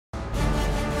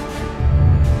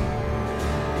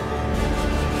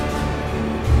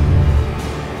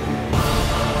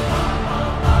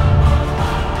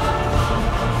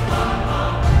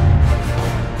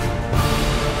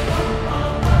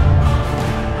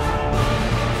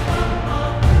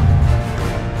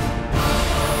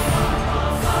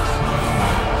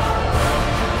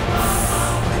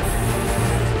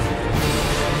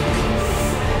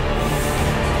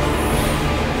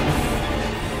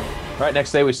right,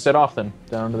 next day we set off then,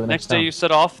 down to the next day town. you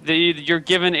set off. You're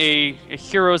given a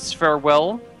hero's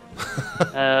farewell.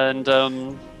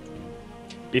 And,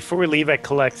 Before we leave, I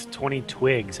collect 20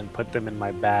 twigs and put them in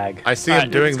my bag. I see him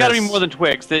doing this. It's got to be more than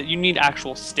twigs. You need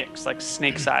actual sticks, like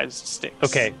snake-sized sticks.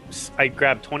 Okay, I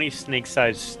grab 20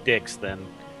 snake-sized sticks then.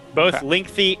 Both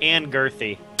lengthy and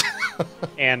girthy.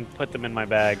 And put them in my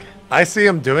bag. I see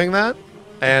him doing that,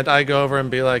 and I go over and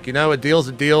be like, you know, a deal's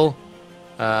a deal.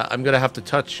 I'm going to have to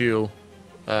touch you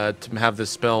to have this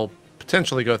spell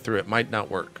potentially go through. It might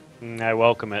not work. I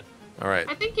welcome it. All right.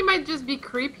 I think he might just be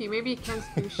creepy. Maybe he can't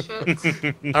do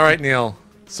shit. All right, Neal.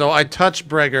 So I touch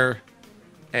Bregger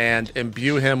and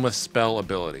imbue him with spell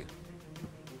ability.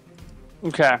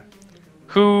 Okay.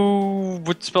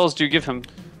 What spells do you give him?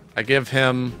 I give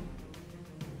him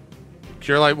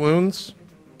Cure Light Wounds,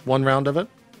 1 round of it.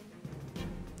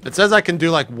 It says I can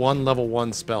do like 1 level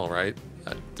 1 spell, right?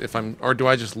 Or do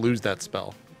I just lose that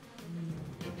spell?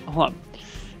 Hold on.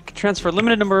 Can transfer a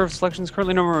limited number of selections,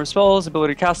 currently number of spells,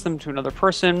 ability to cast them to another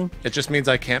person. It just means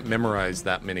I can't memorize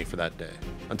that many for that day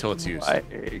until it's used. I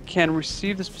can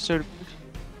receive this specific.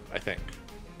 I think.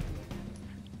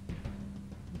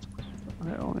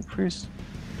 Okay, only priest.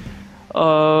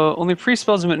 Only priest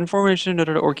spells emit information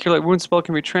or Cure Light Wound spell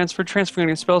can be transferred. Transferring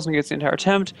any spells negates the entire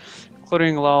attempt,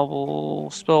 including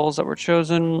allowable spells that were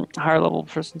chosen. Higher level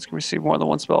persons can receive more than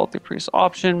 1 spell at the priest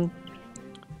option.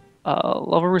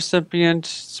 Level recipient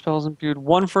spells imbued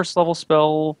 1 first level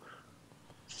spell.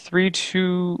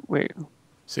 3-2. Wait.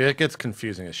 See, it gets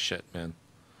confusing as shit, man.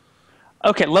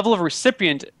 Okay, level of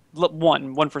recipient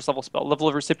 1 first level spell. Level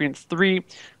of recipient 3.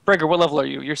 Bregger, what level are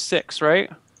you? You're 6,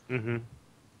 right? Mm-hmm.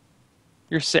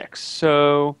 You're 6,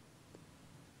 so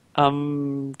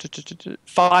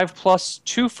 5 plus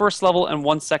 2 first level and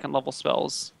 1 second level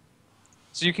spells.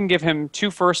 So you can give him 2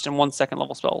 first and 1 second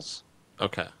level spells.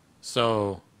 Okay,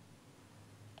 so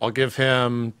I'll give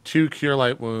him 2 Cure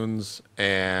Light Wounds,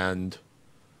 and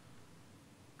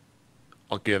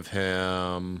I'll give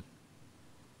him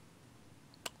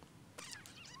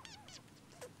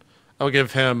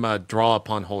Draw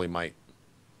Upon Holy Might.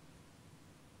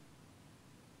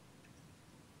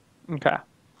 Okay.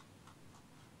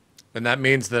 And that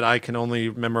means that I can only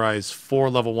memorize 4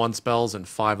 level 1 spells and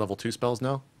 5 level 2 spells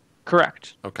now?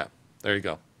 Correct. Okay. There you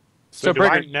go. So do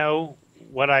I know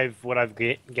what I've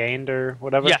gained or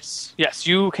whatever? Yes. Yes.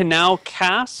 You can now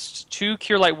cast 2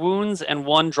 Cure Light Wounds and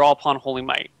 1 Draw Upon Holy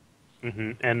Might.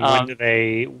 Mm-hmm.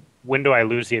 And when do I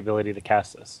lose the ability to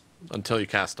cast this? Until you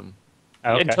cast them.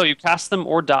 Oh, okay. Until you cast them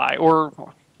or die.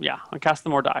 Cast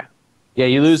them or die. Yeah,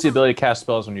 you lose the ability to cast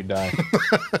spells when you die.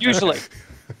 Usually.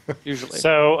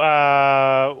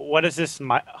 So, what is this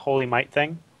Holy Might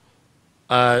thing?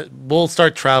 We'll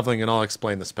start traveling, and I'll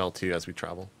explain the spell to you as we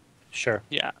travel. Sure.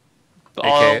 Yeah.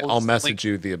 Okay, I'll message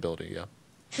you the ability, yeah.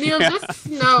 Neal, just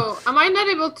know, am I not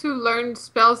able to learn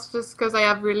spells just because I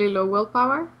have really low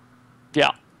willpower?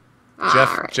 Yeah.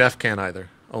 Jeff can't either.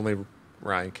 Only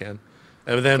Ryan can.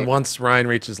 And then once Ryan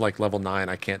reaches like level 9,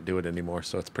 I can't do it anymore,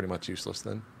 so it's pretty much useless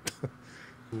then.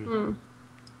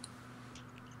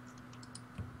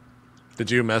 Did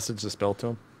you message the spell to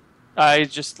him? I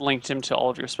just linked him to all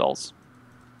of your spells.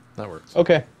 That works.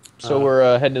 Okay, so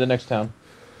we're heading to the next town.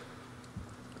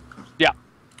 Yeah.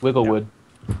 Wigglewood.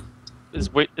 Is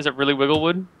it really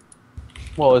Wigglewood?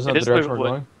 Well, isn't that the direction Wigglewood. we're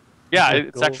going? Yeah,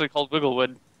 it's actually called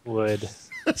Wigglewood. Wood.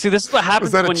 See, this is what happens.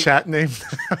 Is that when a chat name?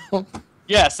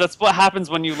 Yes, that's what happens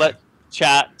when you let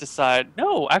chat decide.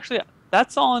 No, actually,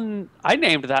 that's on. I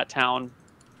named that town.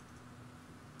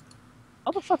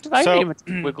 How the fuck did I name it?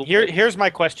 Wigglewood. Here's my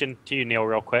question to you, Neal,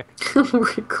 real quick.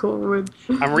 Wigglewood.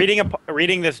 I'm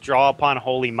reading this Draw Upon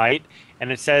Holy Might,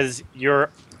 and it says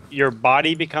your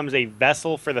body becomes a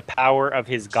vessel for the power of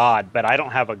his god, but I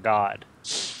don't have a god.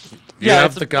 You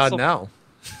have the god now.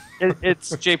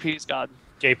 It's JP's god.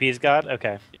 JP's god?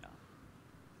 Okay. Yeah.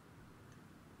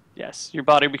 Yes, your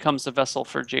body becomes a vessel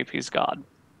for JP's god.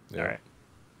 Yeah. All right.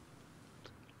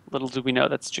 Little do we know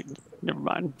that's... Never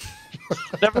mind.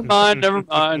 Never mind.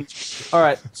 All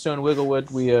right, so in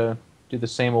Wigglewood, we do the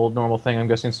same old normal thing. I'm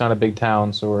guessing it's not a big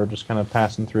town, so we're just kind of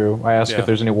passing through. I ask if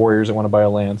there's any warriors that want to buy a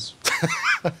lance.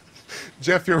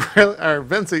 Jeff,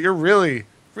 Vincent, you're really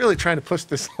trying to push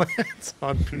this lance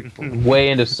on people. Way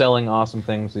into selling awesome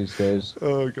things these days.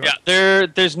 Oh, God. Yeah,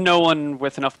 there's no one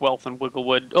with enough wealth in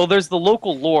Wigglewood. Oh, there's the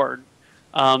local lord.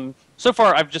 So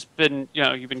far, I've just been,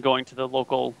 you've been going to the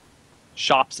local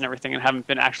shops and everything and haven't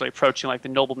been actually approaching, like, the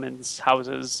noblemen's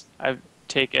houses, I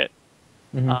take it.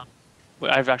 Mm-hmm.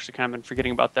 I've actually kind of been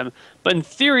forgetting about them. But in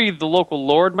theory, the local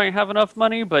lord might have enough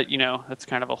money, but, that's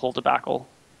kind of a whole debacle.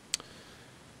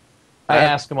 I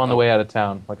ask him on the way out of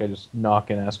town. Like I just knock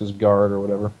and ask his guard or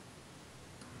whatever.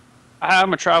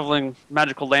 I'm a traveling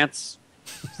magical lance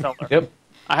seller. Yep.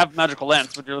 I have a magical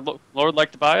lance. Would your lord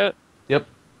like to buy it? Yep.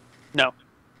 No.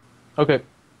 Okay.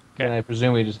 And I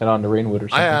presume we just head on to Rainwood or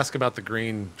something. I ask about the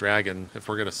green dragon. If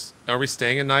we're gonna, are we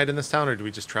staying a night in this town, or do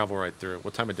we just travel right through?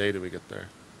 What time of day do we get there?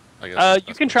 I guess.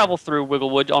 You can travel through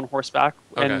Wigglewood on horseback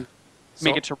and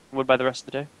make it to Rainwood by the rest of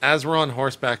the day. As we're on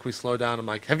horseback, we slow down. I'm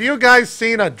like, "Have you guys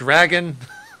seen a dragon?"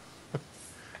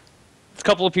 A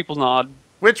couple of people nod.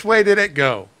 Which way did it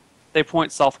go? They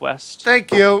point southwest.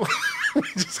 Thank you. We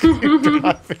just keep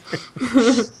driving.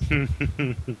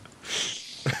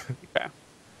 Okay.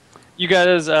 You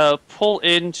guys pull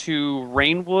into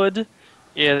Rainwood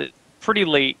pretty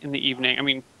late in the evening. I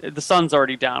mean, the sun's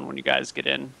already down when you guys get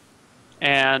in.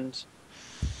 And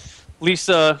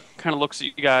Lisa kind of looks at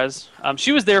you guys.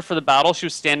 She was there for the battle. She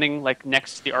was standing like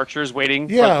next to the archers waiting.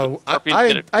 Yeah,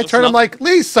 I turned. I'm like,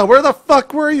 Lisa, where the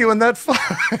fuck were you in that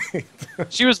fight?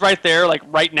 She was right there, like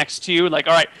right next to you. Like,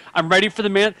 all right, I'm ready for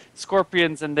the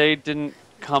scorpions, and they didn't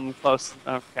come close.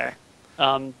 Okay.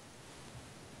 And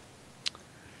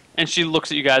she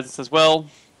looks at you guys and says, "Well,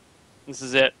 this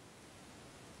is it.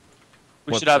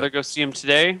 We should either go see him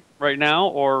today, right now,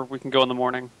 or we can go in the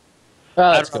morning."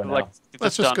 Let's go now.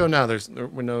 Let's just go now.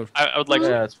 We're no. I would like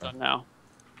to go now.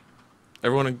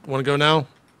 Everyone want to go now?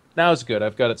 Now it's good.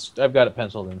 I've got it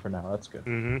penciled in for now. That's good.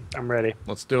 I'm ready.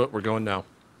 Let's do it. We're going now.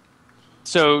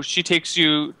 So she takes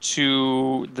you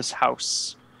to this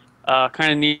house,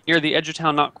 kind of near the edge of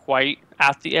town, not quite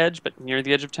at the edge, but near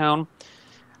the edge of town,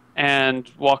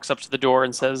 and walks up to the door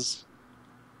and says,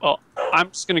 "Well, I'm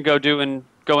just going to go in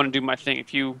and do my thing.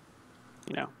 If you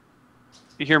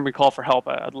hear me call for help,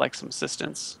 I'd like some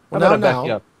assistance." Well,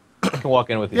 now. I can walk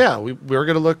in with you. Yeah, we're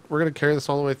gonna carry this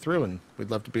all the way through, and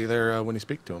we'd love to be there when you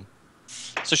speak to him.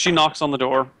 So she knocks on the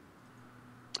door,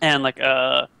 and like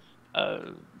a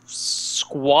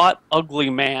squat, ugly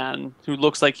man who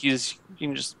looks like he's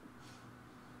just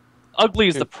ugly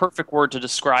is the perfect word to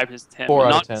describe him. 4 out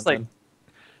Not of 10. just like,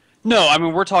 no, I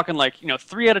mean we're talking like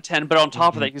 3 out of 10, but on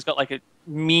top of that, he's got like a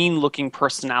mean-looking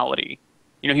personality.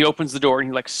 He opens the door and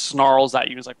he like snarls at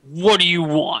you. He's like, "What do you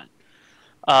want?"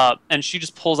 And she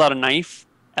just pulls out a knife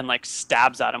and like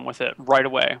stabs at him with it right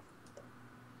away,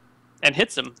 and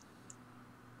hits him.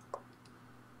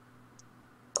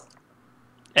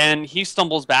 And he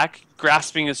stumbles back,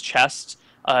 grasping his chest,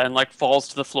 and like falls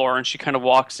to the floor. And she kind of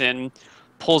walks in,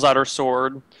 pulls out her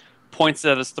sword, points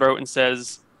it at his throat, and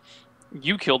says,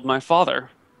 "You killed my father."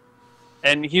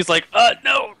 And he's like,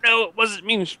 No, it wasn't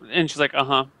me." And she's like,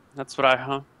 "That's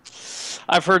what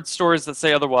I've heard stories that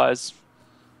say otherwise.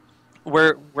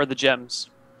 Where the gems?"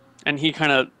 And he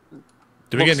kind of.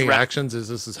 Do we get any actions as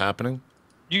this is happening?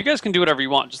 You guys can do whatever you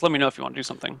want. Just let me know if you want to do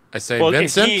something. I say,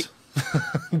 Vincent.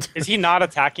 Is he not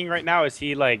attacking right now? Is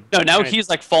he like? No, now he's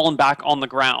like fallen back on the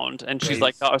ground, and she's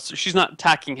like, so she's not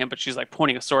attacking him, but she's like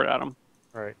pointing a sword at him.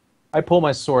 All right. I pull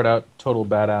my sword out, total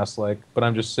badass like, but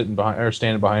I'm just standing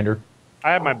behind her.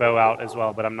 I have my bow out as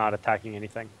well, but I'm not attacking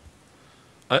anything.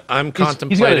 I'm contemplating.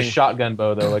 He's got a shotgun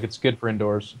bow though, like it's good for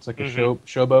indoors. It's like a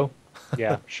show bow.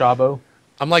 Yeah. Shaw bow.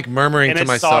 I'm like murmuring to myself.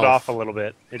 And it's sawed off a little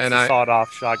bit. It's a sawed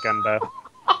off shotgun bow.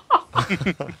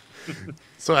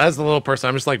 So as the little person,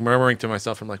 I'm just like murmuring to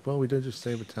myself. I'm like, well, we did just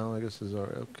save a town. I guess is all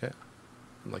right. Okay.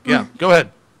 I'm like, yeah, go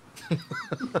ahead.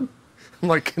 I'm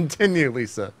like, continue,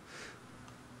 Lisa.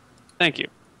 Thank you.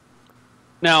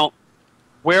 Now,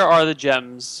 where are the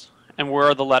gems and where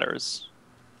are the letters?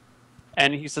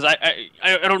 And he says, I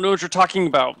don't know what you're talking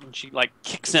about. And she like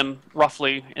kicks him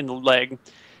roughly in the leg.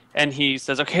 And he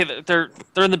says, "Okay, they're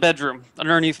in the bedroom,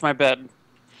 underneath my bed." And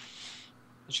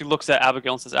she looks at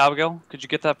Abigail and says, "Abigail, could you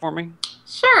get that for me?"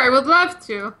 Sure, I would love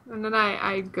to. And then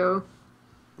I go.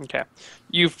 Okay.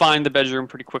 You find the bedroom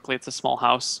pretty quickly. It's a small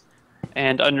house.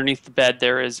 And underneath the bed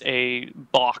there is a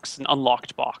box, an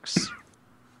unlocked box.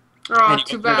 Oh,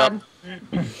 too bad.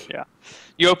 Yeah.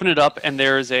 You open it up and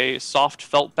there is a soft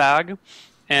felt bag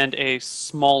and a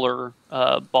smaller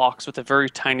box with a very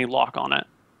tiny lock on it.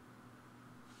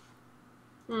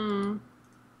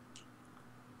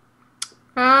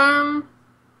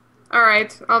 All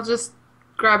right. I'll just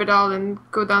grab it all and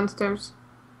go downstairs.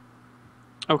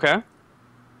 Okay.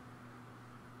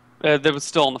 That was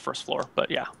still on the first floor,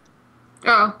 but yeah.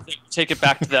 Oh. Take it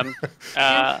back to them.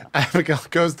 Abigail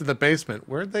goes to the basement.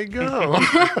 Where'd they go?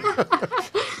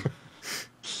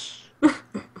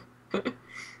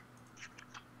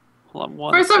 Hold on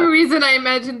one For some sec. reason, I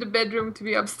imagined the bedroom to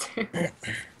be upstairs.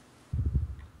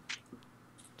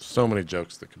 So many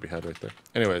jokes that could be had right there.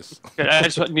 Anyways. Good. I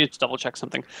just need to double check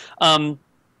something.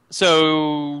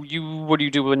 So what do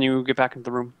you do when you get back into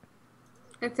the room?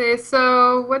 Okay,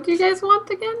 so what do you guys want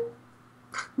again?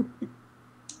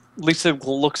 Lisa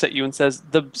looks at you and says,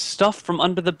 "The stuff from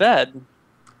under the bed.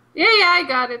 Yeah, I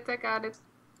got it.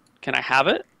 Can I have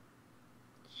it?"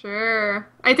 Sure.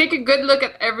 I take a good look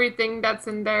at everything that's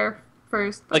in there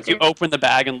first. Like you open the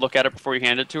bag and look at it before you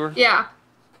hand it to her? Yeah.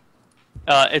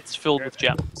 It's filled with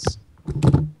gems.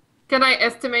 Can I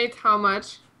estimate how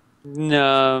much?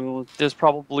 No, there's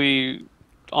probably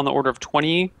on the order of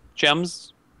 20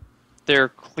 gems. They're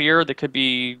clear. They could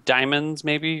be diamonds,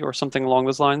 maybe, or something along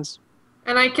those lines.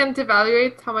 And I can't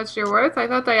evaluate how much they're worth? I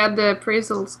thought I had the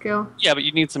appraisal skill. Yeah, but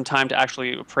you need some time to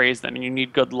actually appraise them, and you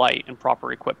need good light and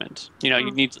proper equipment. You know, you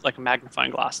need like a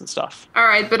magnifying glass and stuff. All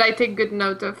right, but I take good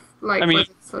note of like what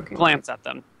it's looking glance at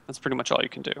them. That's pretty much all you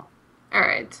can do. All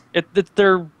right.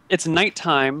 It's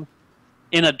nighttime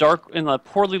in a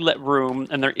poorly lit room,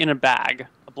 and they're in a bag,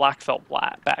 a black felt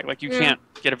bag. Like you can't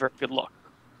get a very good look.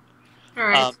 All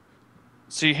right.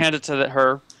 So you hand it to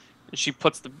her, and she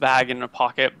puts the bag in a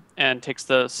pocket and takes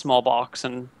the small box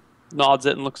and nods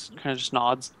it and kind of just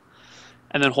nods,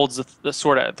 and then holds the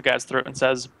sword at the guy's throat and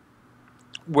says,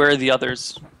 "Where are the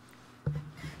others?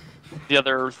 The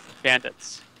other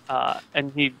bandits?"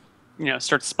 And he,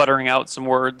 starts sputtering out some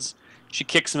words. She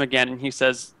kicks him again, and he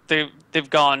says, "They've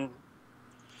gone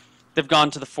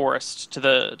to the forest, to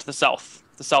the south,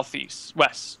 the southeast,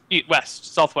 west,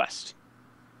 southwest,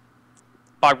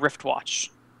 by Riftwatch."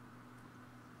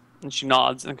 And she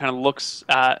nods and kind of looks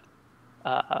at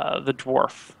the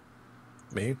dwarf.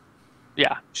 Me?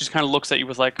 Yeah, she just kind of looks at you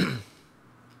with like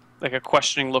a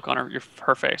questioning look on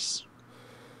her face.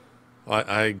 Well,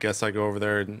 I guess I go over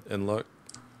there and look.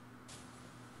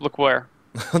 Look where?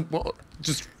 Well,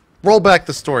 just roll back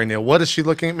the story, Neil. What is she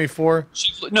looking at me for?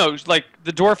 Like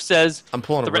the dwarf says. I'm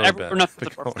pulling a really bad.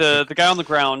 The guy on the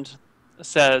ground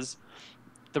says,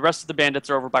 "The rest of the bandits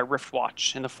are over by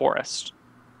Riftwatch in the forest."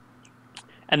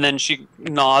 And then she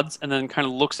nods and then kind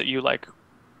of looks at you like...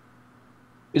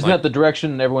 Isn't that the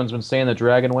direction everyone's been saying the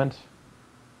dragon went?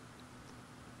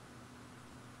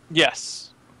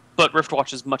 Yes. But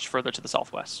Riftwatch is much further to the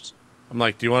southwest. I'm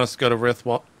like, do you want us to go to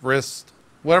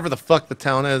whatever the fuck the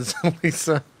town is,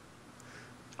 Lisa?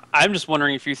 I'm just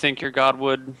wondering if you think your god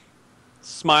would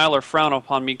smile or frown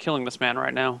upon me killing this man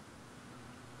right now.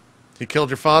 He killed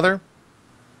your father?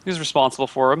 He's responsible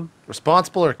for him.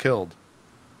 Responsible or killed?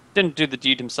 Didn't do the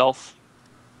deed himself.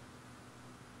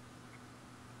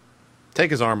 Take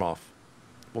his arm off.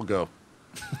 We'll go.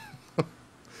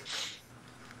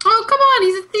 Oh, come on,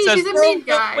 he's a thief, he's a mean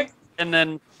guy. And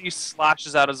then he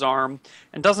slashes out his arm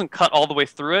and doesn't cut all the way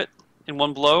through it in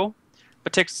one blow,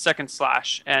 but takes a second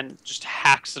slash and just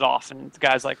hacks it off, and the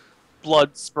guy's like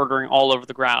blood spurting all over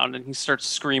the ground, and he starts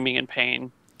screaming in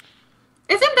pain.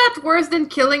 Isn't that worse than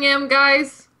killing him,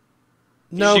 guys?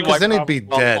 No, because then he'd be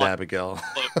dead, Abigail.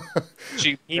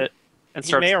 He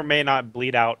may or may not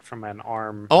bleed out from an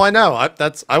arm. Oh, I know.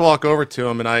 I walk over to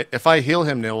him, and if I heal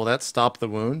him, Neil, will that stop the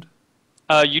wound?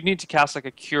 You'd need to cast like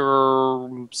a cure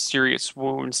serious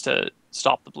wounds to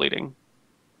stop the bleeding.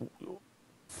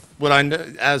 Would I,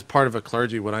 as part of a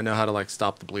clergy, would I know how to like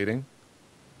stop the bleeding?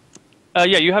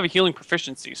 Yeah, you have a healing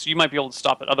proficiency, so you might be able to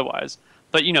stop it otherwise.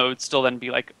 But it'd still then be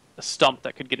like a stump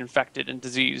that could get infected and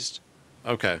diseased.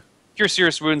 Okay. Cure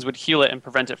serious wounds would heal it and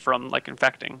prevent it from like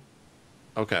infecting.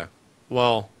 Okay.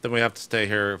 Well, then we have to stay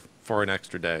here for an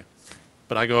extra day.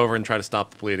 But I go over and try to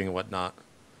stop the bleeding and whatnot.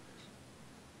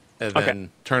 And then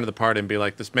turn to the party and be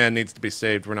like, this man needs to be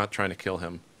saved. We're not trying to kill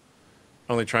him.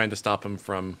 Only trying to stop him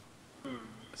from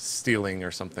stealing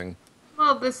or something.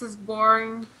 Well, this is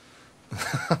boring.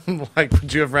 Like,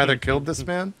 would you have rather killed this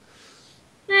man?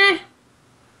 I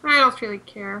don't really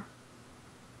care.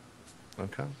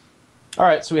 Okay. All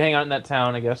right, so we hang out in that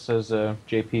town, I guess, as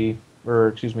JP, or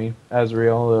excuse me,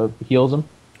 Azrael heals him.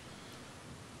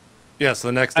 Yeah, so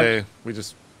the next day, I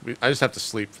just have to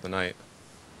sleep for the night.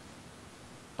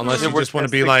 Unless you just want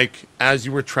to be like, as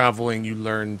you were traveling, you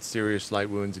learned serious light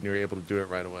wounds and you were able to do it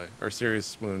right away. Or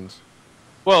serious wounds.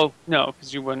 Well, no,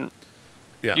 because you wouldn't.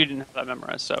 Yeah. You didn't have that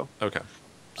memorized, so. Okay.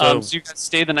 So you guys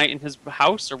stay the night in his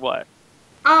house, or what?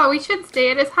 Oh, we should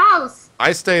stay at his house.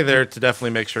 I stay there to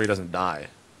definitely make sure he doesn't die.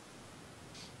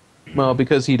 Well,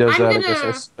 because he does that, I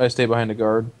guess I stay behind a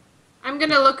guard. I'm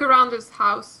gonna look around his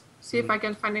house, see if I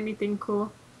can find anything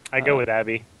cool. I go with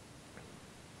Abby.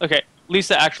 Okay,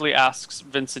 Lisa actually asks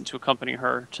Vincent to accompany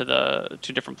her to the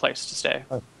different place to stay.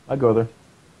 I go there.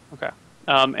 Okay,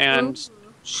 and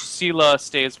Sheila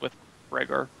stays with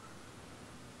Gregor.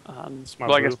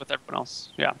 Well, I guess with everyone else,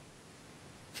 yeah.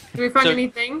 Do we find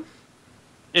anything?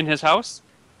 In his house?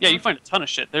 Yeah, you find a ton of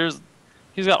shit.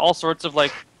 He's got all sorts of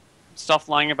like stuff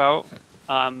lying about,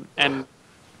 and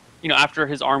after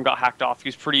his arm got hacked off,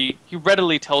 he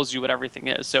readily tells you what everything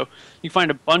is. So you find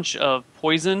a bunch of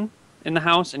poison in the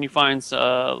house, and you find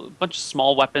a bunch of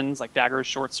small weapons like daggers,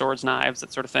 short swords, knives,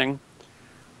 that sort of thing.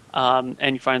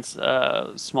 And you find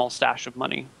a small stash of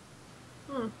money.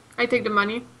 I take the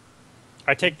money.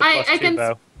 I take the +2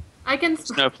 bow. I can.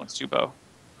 There's no +2 bow.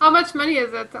 How much money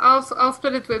is it? I'll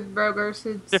split it with Broger.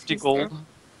 So 50 gold.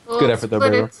 We'll Good effort, though,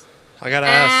 split Broger. it. I gotta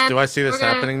ask, do I see this we're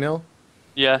gonna- happening, Neil?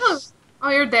 Yes. Oh,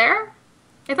 you're there?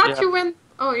 I thought Yeah. you went.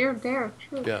 Oh, you're there.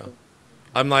 True. Yeah.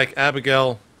 I'm like,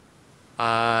 Abigail,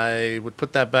 I would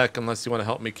put that back unless you want to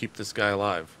help me keep this guy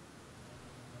alive.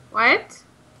 What?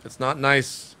 It's not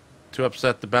nice to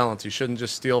upset the balance. You shouldn't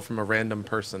just steal from a random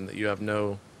person that you have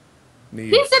no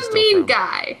need He's to a steal mean from.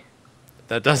 guy.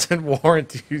 That doesn't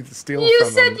warrant you to steal You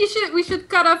from said him. we should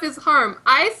cut off his arm.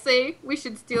 I say we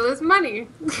should steal his money.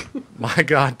 My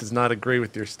God does not agree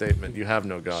with your statement. You have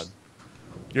no God.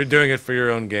 You're doing it for your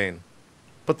own gain.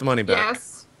 Put the money back.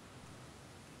 Yes.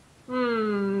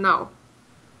 No.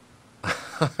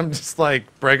 I'm just like,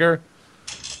 Breger,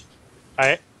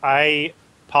 I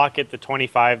pocket the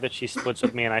 25 that she splits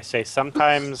with me, and I say,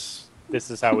 sometimes this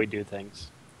is how we do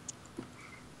things.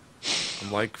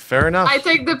 I'm like, fair enough. I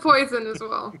take the poison as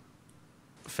well.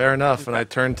 Fair enough. And I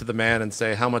turn to the man and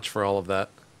say, how much for all of that?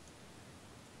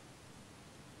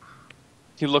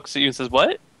 He looks at you and says,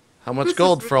 "What? How much This is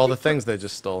gold for all the ridiculous. things they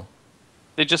just stole?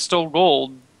 They just stole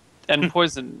gold and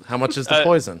poison." How much is the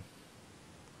poison?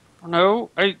 No,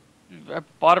 I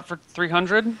bought it for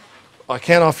 300. I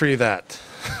can't offer you that,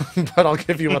 but I'll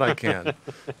give you what I can.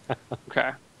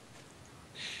 Okay.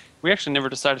 We actually never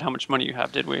decided how much money you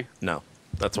have, did we? No.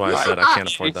 That's why I said I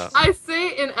can't afford that. I say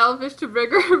in Elvish to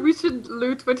Brigger, we should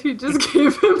loot what he just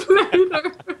gave him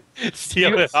later.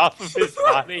 Steal it off of his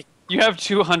body. You have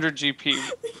 200 GP.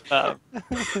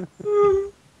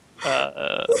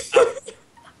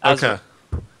 Okay.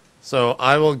 So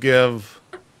I will give...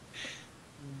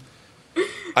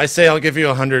 I say I'll give you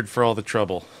 100 for all the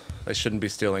trouble. I shouldn't be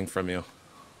stealing from you.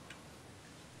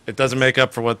 It doesn't make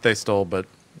up for what they stole, but...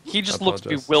 He just I looks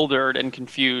apologize. bewildered and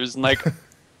confused and like,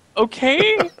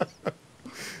 okay.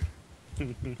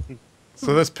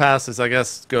 So this passes. I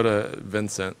guess go to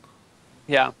Vincent.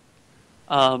 Yeah.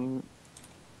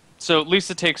 So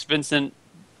Lisa takes Vincent,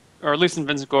 or Lisa and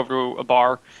Vincent go over to a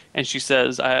bar, and she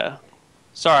says, sorry,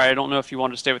 I don't know if you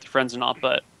want to stay with your friends or not,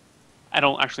 but I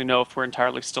don't actually know if we're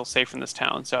entirely still safe in this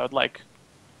town, so I'd like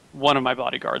one of my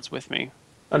bodyguards with me.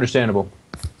 Understandable.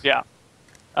 Yeah.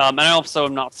 And I also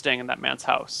am not staying in that man's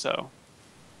house, so,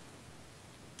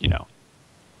 you know.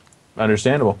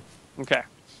 Understandable. Okay,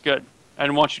 good. I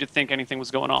didn't want you to think anything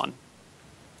was going on.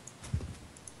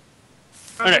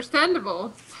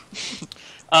 Understandable.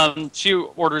 She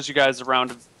orders you guys a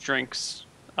round of drinks.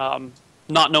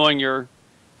 Not knowing you're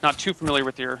not too familiar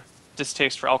with your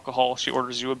distaste for alcohol, she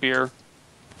orders you a beer.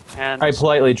 And I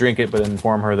politely drink it, but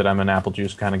inform her that I'm an apple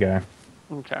juice kind of guy.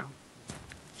 okay.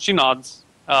 She nods,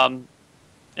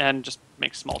 and just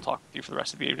makes small talk with you for the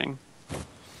rest of the evening.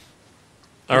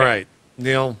 All right,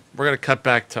 Neil, we're going to cut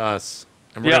back to us,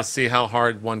 and we're Yeah. going to see how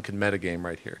hard one can metagame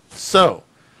right here. So,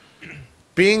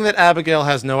 being that Abigail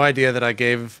has no idea that I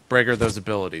gave Breger those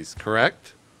abilities,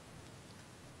 correct?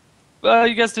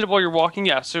 You guys did it while you're walking,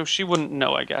 yeah, so she wouldn't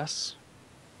know, I guess.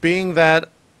 Being that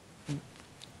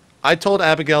I told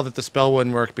Abigail that the spell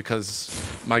wouldn't work because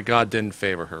my god didn't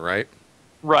favor her, right?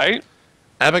 Right?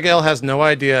 Abigail has no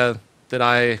idea that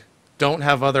I don't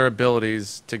have other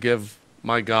abilities to give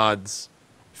my gods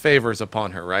favors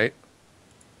upon her, right?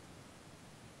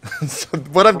 So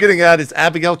what I'm getting at is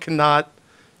Abigail cannot...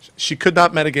 She could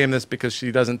not metagame this because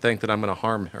she doesn't think that I'm going to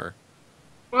harm her.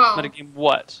 Well, Metagame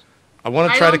what? I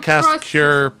want to I try to don't cast trust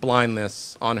Cure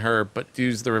Blindness on her, but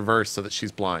use the reverse so that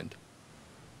she's blind.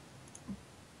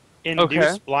 Induce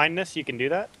Okay. blindness, you can do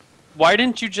that? Why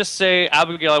didn't you just say,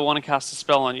 Abigail, I want to cast a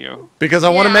spell on you? Because I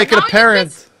want to yeah, make it now you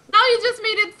apparent. now you just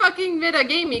made it fucking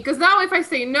metagamey, because now if I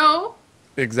say no,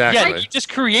 Exactly. Yeah, you just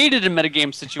created a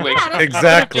metagame situation. Yeah, that's-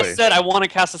 Exactly. You just said, I want to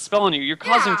cast a spell on you. You're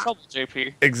causing Yeah. trouble,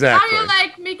 JP. Exactly. now you're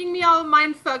like making me all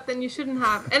mind fucked and you shouldn't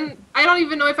have. And I don't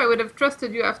even know if I would have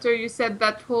trusted you after you said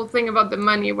that whole thing about the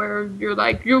money where you're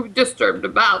like, you disturbed the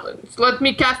balance. Let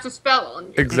me cast a spell on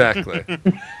you. Exactly.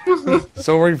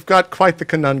 So we've got quite the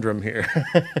conundrum here.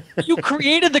 You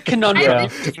created the I conundrum.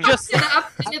 didn't You just fuck it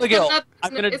up, and Abigail,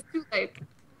 it's too late.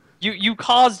 you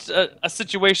caused a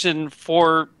situation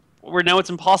for where now it's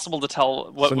impossible to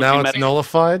tell what So would now be it's metagame.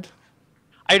 nullified?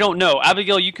 I don't know.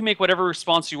 Abigail, you can make whatever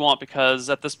response you want because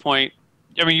at this point,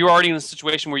 I mean, you're already in a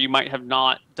situation where you might have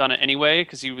not done it anyway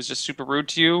because he was just super rude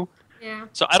to you. Yeah.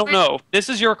 So I don't know. This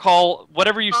is your call.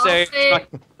 Whatever you I'll say, say-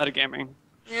 it's not metagaming.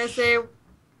 Yeah, say,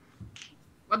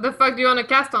 What the fuck do you want to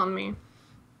cast on me?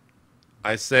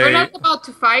 I say... We're not about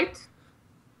to fight.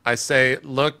 I say,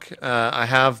 look, I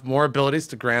have more abilities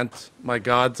to grant my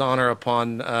god's honor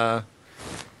upon the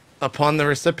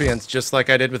recipients, just like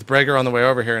I did with Breger on the way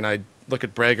over here. And I look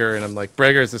at Breger and I'm like,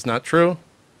 Breger, is this not true?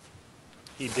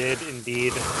 He did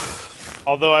indeed.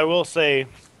 Although I will say,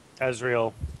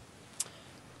 Azrael,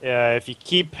 if you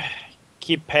keep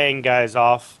paying guys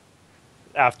off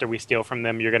after we steal from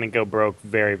them, you're going to go broke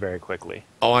very, very quickly.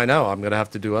 Oh, I know. I'm going to have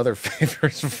to do other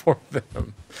favors for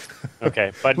them.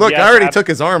 Okay, but look, yes, I already took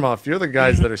his arm off. You're the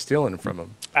guys that are stealing from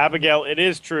him. Abigail, it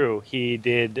is true. He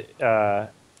did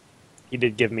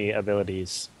give me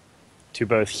abilities to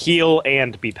both heal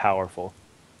and be powerful.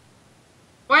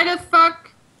 Why the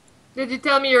fuck did you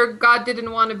tell me your god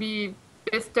didn't want to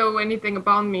bestow anything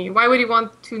upon me? Why would he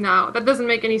want to now? That doesn't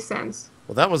make any sense.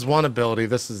 Well, that was one ability.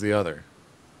 This is the other.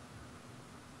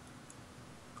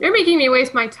 You're making me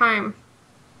waste my time.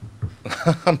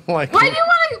 I'm like... Why do you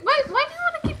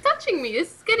want to keep touching me?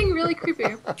 This is getting really creepy.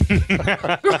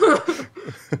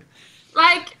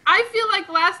 Like, I feel like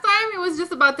last time it was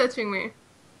just about touching me.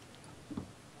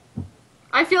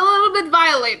 I feel a little bit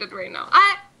violated right now.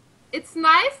 It's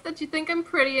nice that you think I'm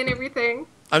pretty and everything.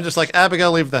 I'm just like,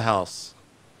 Abigail, leave the house.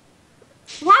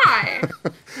 Why?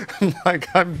 I'm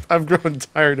like, I've grown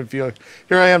tired of you.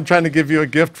 Here I am trying to give you a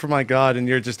gift for my god, and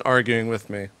you're just arguing with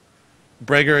me.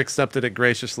 Breger accepted it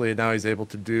graciously, and now he's able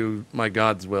to do my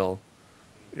god's will.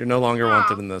 You're no longer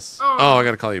wanted in this. Oh, I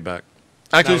gotta call you back.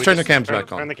 Actually, let's turn the cams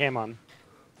back on. Turn the cam on.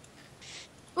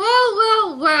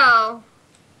 Well.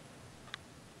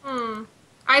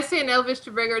 I say in Elvish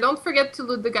to Breger, don't forget to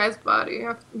loot the guy's body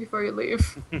before you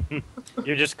leave.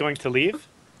 You're just going to leave?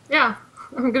 Yeah,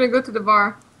 I'm gonna go to the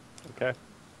bar. Okay.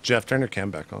 Jeff, turn your cam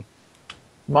back on.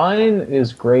 Mine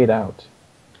is grayed out.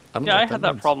 Yeah, I had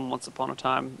that problem once upon a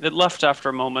time. It left after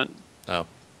a moment. Oh.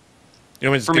 You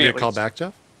want me to just give you a call back,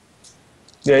 Jeff?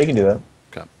 Yeah, you can do that.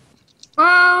 Okay.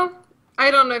 Well,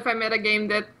 I don't know if I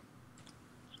metagamed it.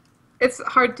 It's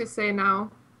hard to say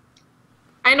now.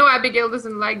 I know Abigail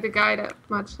doesn't like the guy that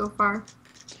much so far.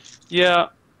 Yeah.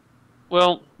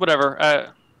 Well,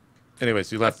 whatever.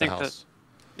 Anyways, you left the house.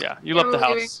 Yeah, you left the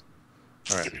house.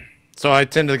 All right. So I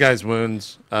tend to the guy's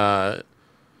wounds.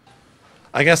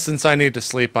 I guess since I need to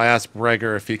sleep, I asked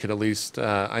Breger if he could at least...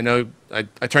 I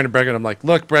turned to Breger and I'm like,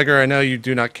 look, Breger, I know you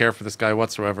do not care for this guy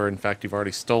whatsoever. In fact, you've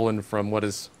already stolen from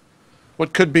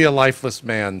what could be a lifeless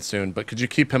man soon. But could you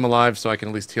keep him alive so I can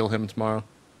at least heal him tomorrow?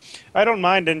 I don't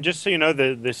mind, and just so you know,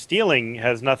 the stealing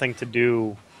has nothing to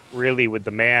do really with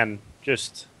the man.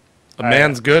 Just a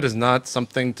man's good is not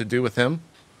something to do with him.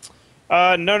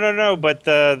 No. But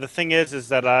the thing is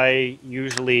that I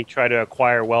usually try to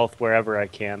acquire wealth wherever I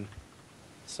can.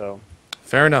 So.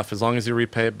 Fair enough, as long as you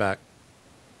repay it back.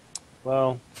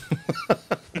 Well.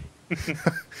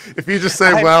 If you just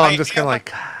say, I'm just kind of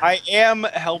like. I am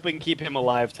helping keep him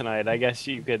alive tonight. I guess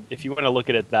you could, if you want to look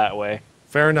at it that way.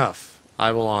 Fair enough.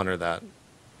 I will honor that.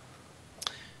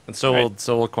 And so will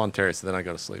Quanteri, so then I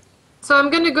go to sleep. So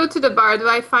I'm gonna go to the bar. Do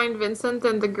I find Vincent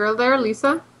and the girl there,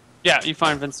 Lisa? Yeah, you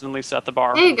find Vincent and Lisa at the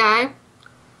bar. Hey, guy.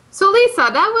 So Lisa,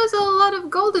 that was a lot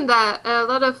of gold in that, a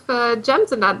lot of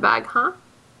gems in that bag, huh?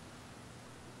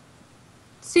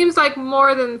 Seems like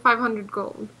more than 500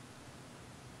 gold.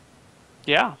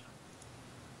 Yeah.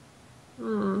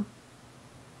 And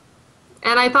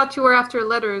I thought you were after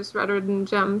letters rather than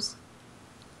gems.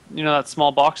 You know that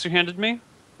small box you handed me?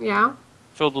 Yeah?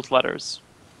 Filled with letters.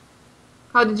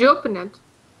 How did you open it?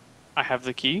 I have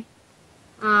the key.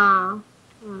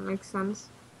 Makes sense.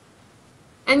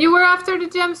 And you were after the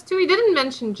gems too? You didn't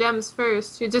mention gems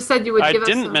first. You just said you would give us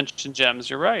some. I didn't mention gems,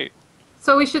 you're right.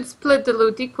 So we should split the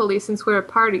loot equally since we're a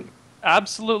party.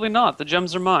 Absolutely not. The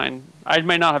gems are mine. I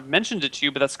might not have mentioned it to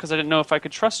you, but that's because I didn't know if I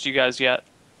could trust you guys yet.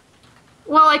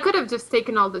 Well, I could have just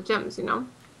taken all the gems, you know?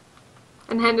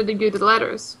 And handed you the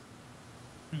letters.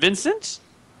 Vincent?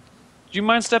 Do you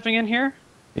mind stepping in here?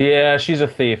 Yeah, she's a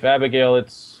thief. Abigail,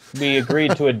 we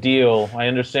agreed to a deal. I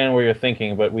understand where you're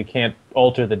thinking, but we can't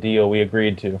alter the deal we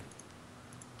agreed to.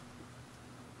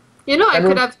 You know, I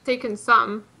could have taken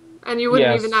some, and you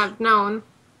wouldn't even have known.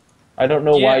 I don't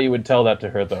know why you would tell that to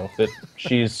her, though. That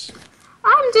she's...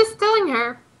 I'm just telling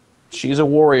her. She's a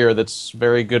warrior that's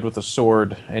very good with a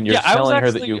sword, and you're telling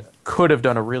her that you could have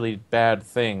done a really bad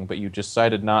thing, but you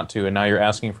decided not to, and now you're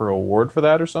asking for a reward for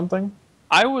that or something?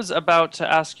 I was about to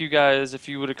ask you guys if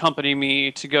you would accompany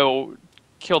me to go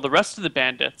kill the rest of the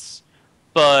bandits,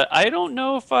 but I don't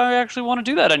know if I actually want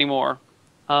to do that anymore.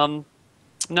 Now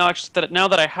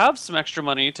that I have some extra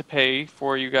money to pay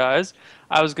for you guys,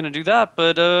 I was going to do that,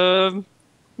 but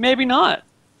maybe not.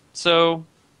 So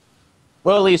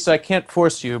Well, Lisa, I can't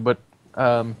force you, but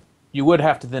you would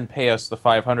have to then pay us the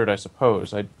 500, I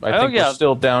suppose. I think we're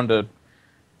still down to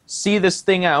see this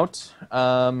thing out,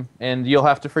 and you'll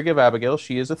have to forgive Abigail.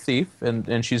 She is a thief,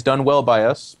 and she's done well by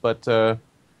us, but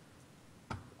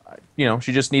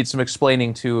she just needs some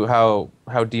explaining to how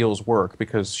deals work,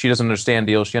 because she doesn't understand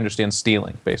deals. She understands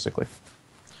stealing, basically.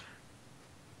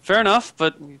 Fair enough,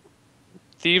 but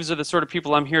thieves are the sort of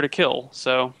people I'm here to kill,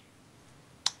 so...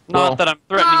 Not that I'm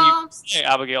threatening you,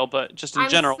 Abigail, but just in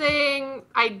general. I'm saying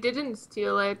I didn't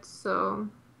steal it, so...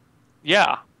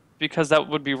 Yeah, because that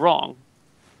would be wrong.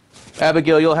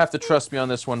 Abigail, you'll have to trust me on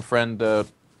this one, friend. I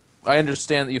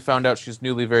understand that you found out she's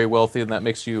newly very wealthy, and that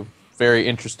makes you very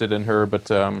interested in her, but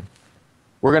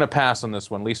we're going to pass on this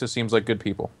one. Lisa seems like good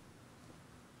people.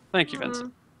 Thank you,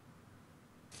 Vincent.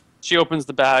 She opens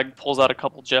the bag, pulls out a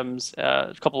couple gems,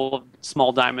 a couple of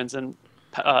small diamonds, and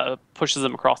pushes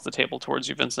them across the table towards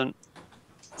you, Vincent.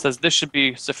 Says, this should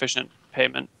be sufficient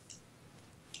payment.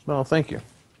 Well, thank you.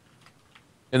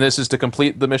 And this is to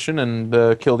complete the mission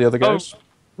and kill the other guys?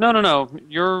 Oh, no.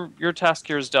 Your task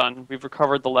here is done. We've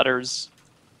recovered the letters.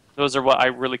 Those are what I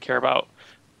really care about.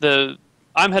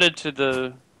 I'm headed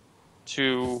to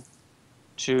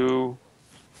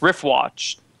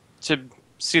Riftwatch to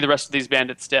see the rest of these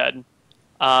bandits dead.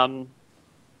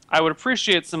 I would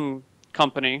appreciate some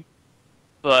company,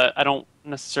 but I don't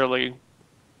necessarily,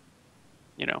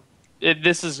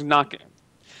 this is not going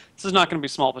to be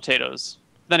small potatoes.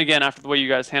 Then again, after the way you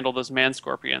guys handle those man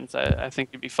scorpions, I think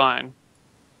you'd be fine.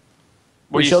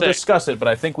 We shall discuss it, but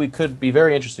I think we could be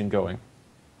very interested in going.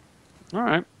 All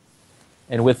right.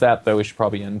 And with that, though, we should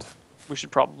probably end. We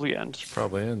should probably end.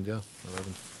 Probably end, yeah.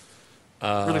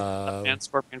 Really thought that man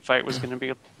scorpion fight was going to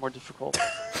be more difficult.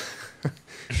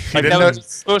 That was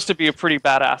supposed to be a pretty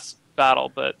badass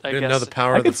battle, but I didn't guess know the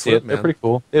power of the flip, man. They're pretty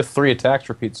cool. They have 3 attacks,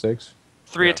 for Pete's sakes.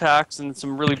 3 attacks and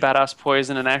some really badass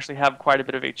poison, and actually have quite a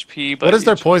bit of HP. But what does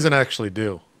their poison actually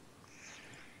do?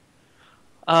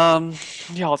 Yeah,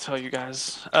 I'll tell you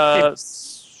guys.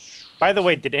 By the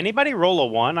way, did anybody roll a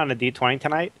 1 on a D20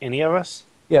 tonight? Any of us?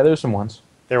 Yeah, there's some ones.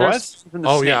 There was?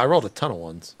 Oh, yeah, I rolled a ton of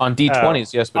 1s. On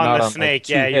D20s, yes, but on not the on snake.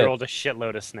 Like, you rolled a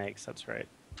shitload of snakes. That's right.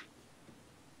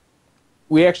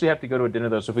 We actually have to go to a dinner,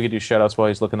 though, so if we could do shout-outs while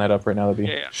he's looking that up right now, that'd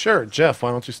be... Yeah. Sure, Jeff,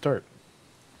 why don't you start?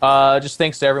 Just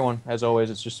thanks to everyone, as always.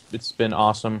 It's been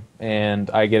awesome, and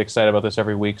I get excited about this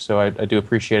every week, so I do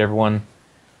appreciate everyone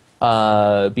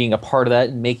being a part of that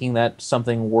and making that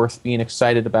something worth being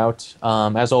excited about.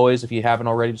 As always, if you haven't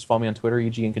already, just follow me on Twitter,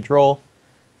 iNcontroL.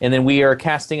 And then we are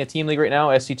casting a team league right now,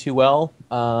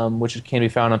 SC2L, which can be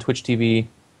found on Twitch TV,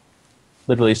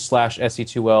 literally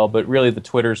 /SC2L, but really the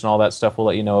Twitters and all that stuff will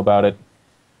let you know about it.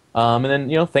 And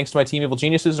then, thanks to my team, Evil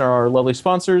Geniuses, and our lovely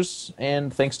sponsors,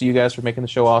 and thanks to you guys for making the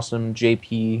show awesome.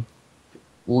 JP,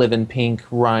 LivinPink,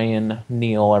 Ryan,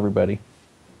 Neal, everybody.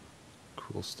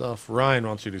 Cool stuff. Ryan, why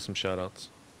don't you do some shout-outs?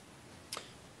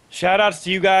 Shout-outs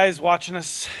to you guys watching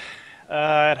us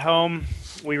at home.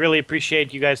 We really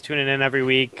appreciate you guys tuning in every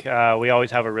week. We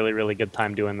always have a really, really good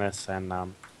time doing this,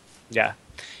 and yeah,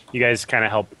 you guys kind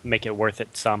of help make it worth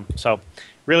it some. So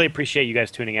really appreciate you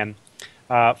guys tuning in.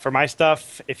 For my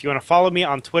stuff, if you want to follow me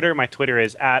on Twitter, my Twitter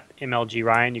is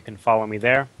 @MLGRyan. You can follow me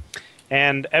there.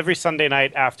 And every Sunday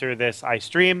night after this, I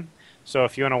stream. So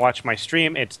if you want to watch my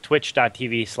stream, it's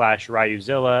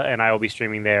twitch.tv/RayuZilla, and I will be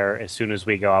streaming there as soon as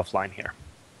we go offline here.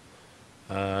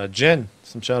 Jen,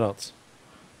 some shoutouts.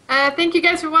 Thank you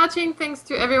guys for watching. Thanks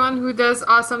to everyone who does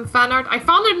awesome fan art. I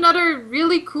found another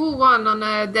really cool one on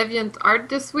DeviantArt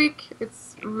this week.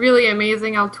 It's really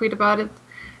amazing. I'll tweet about it.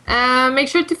 Make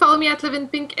sure to follow me at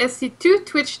LivinPink SC2,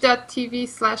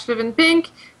 twitch.tv/LivinPink,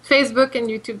 Facebook and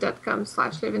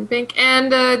youtube.com/LivinPink.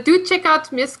 And do check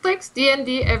out Misclicks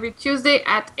D&D every Tuesday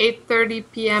at 8:30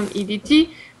 p.m.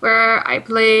 EDT, where I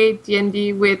play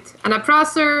D&D with Anna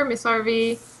Prosser, Miss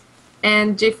RV,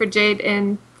 and J for Jade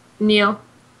and Neal,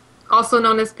 also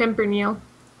known as Pimper Neal.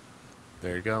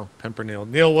 There you go, Pimper Neal.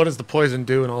 Neal, what does the poison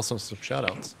do? And also some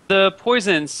shoutouts. The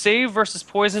poison, save versus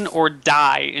poison or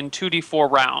die in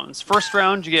 2d4 rounds. First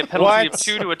round, you get penalty of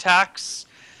 2 to attacks.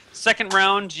 Second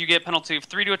round, you get penalty of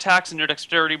 3 to attacks and no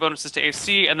dexterity bonuses to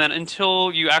AC. And then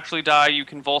until you actually die, you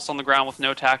convulse on the ground with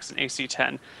no attacks and AC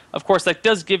 10. Of course, that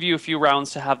does give you a few rounds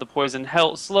to have the poison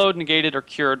slowed, negated, or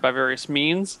cured by various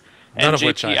means. None and of JP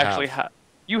which I actually have.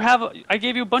 I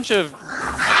gave you a bunch of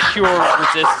cure,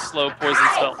 resist, slow poison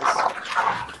spells.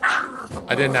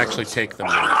 I didn't actually take them.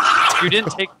 You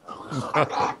didn't take...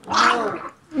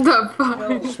 The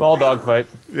fuck? Small dog fight.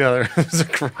 Yeah, there's a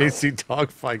crazy dog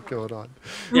fight going on.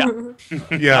 Yeah.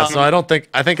 Yeah, so I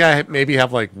think I maybe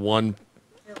have like 1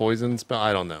 poison spell.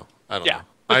 I don't know. I don't know.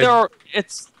 But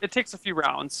it takes a few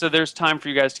rounds, so there's time for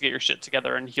you guys to get your shit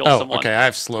together and heal someone. Okay. I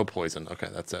have slow poison. Okay,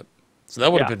 that's it. So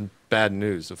that would have been bad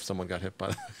news if someone got hit by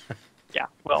that. Yeah,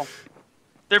 well,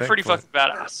 they're pretty fucking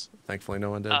badass. Thankfully,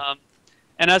 no one did.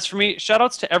 And as for me,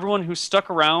 shout-outs to everyone who stuck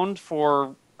around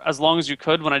for as long as you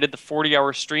could when I did the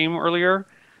 40-hour stream earlier.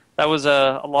 That was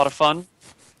a lot of fun.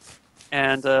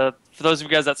 And for those of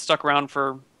you guys that stuck around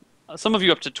for some of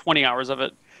you up to 20 hours of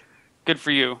it, good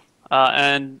for you.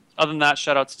 And other than that,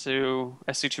 shout-outs to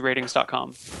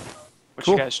SC2Ratings.com, which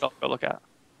you guys should all go look at.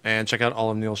 And check out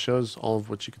all of Neal's shows, all of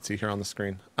which you can see here on the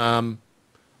screen.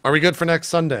 Are we good for next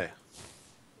Sunday?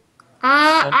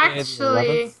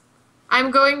 Actually,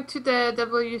 I'm going to the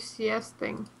WCS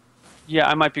thing. Yeah,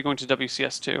 I might be going to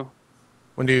WCS too.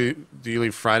 When do you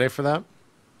leave Friday for that?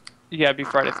 Yeah, it'd be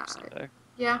Friday through Sunday.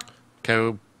 Yeah.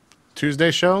 Okay, Tuesday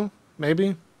show,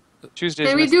 maybe? Tuesday.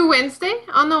 Can we do Wednesday?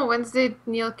 Oh no, Wednesday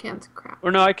Neal can't. Crap.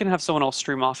 Or no, I can have someone else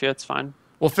stream off you. It's fine.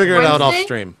 We'll figure it out off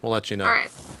stream. We'll let you know. All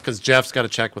right. Because Jeff's got to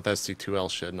check with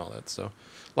SC2L shit and all that. So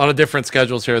a lot of different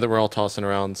schedules here that we're all tossing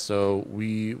around. So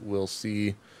we will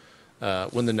see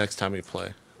when the next time we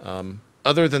play.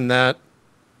 Other than that,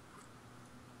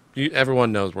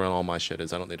 everyone knows where all my shit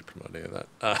is. I don't need to promote any of that.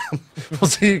 We'll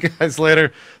see you guys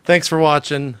later. Thanks for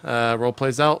watching.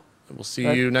 RollPlay's out. We'll see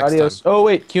you next time. Oh,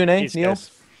 wait. Q&A, Peace, Neal?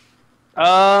 guys.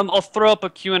 I'll throw up a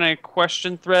Q&A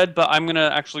question thread, but I'm going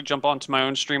to actually jump onto my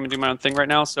own stream and do my own thing right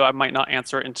now, so I might not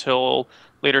answer it until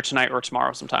later tonight or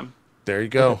tomorrow sometime. There you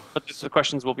go. But the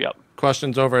questions will be up.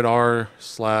 Questions over at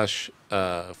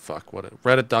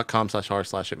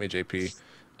reddit.com/r/itmeJP.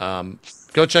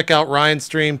 Go check out Ryan's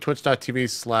stream,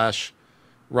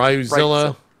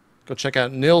 twitch.tv/RyuZilla. Go check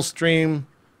out Neal's stream,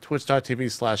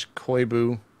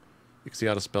 twitch.tv/Koibu. You can see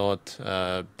how to spell it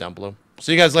down below.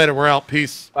 See you guys later. We're out.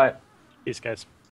 Peace. Bye. Peace, guys.